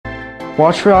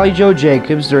Watch for Allie Jo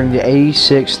Jacobs during the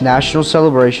 86th National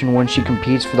Celebration when she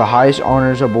competes for the highest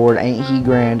honors aboard Ain't He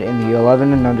Grand in the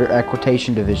 11 and under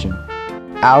equitation division.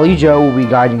 Allie Jo will be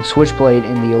guiding Switchblade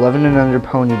in the 11 and under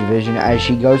pony division as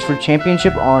she goes for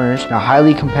championship honors in a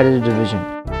highly competitive division.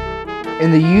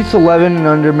 In the youth 11 and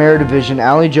under mare division,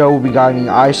 Allie Jo will be guiding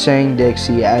I Sang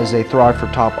Dixie as they thrive for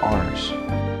top honors.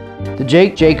 The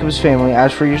Jake Jacobs family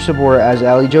asks for your support as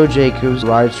Allie Jo Jacobs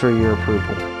rides for your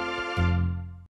approval.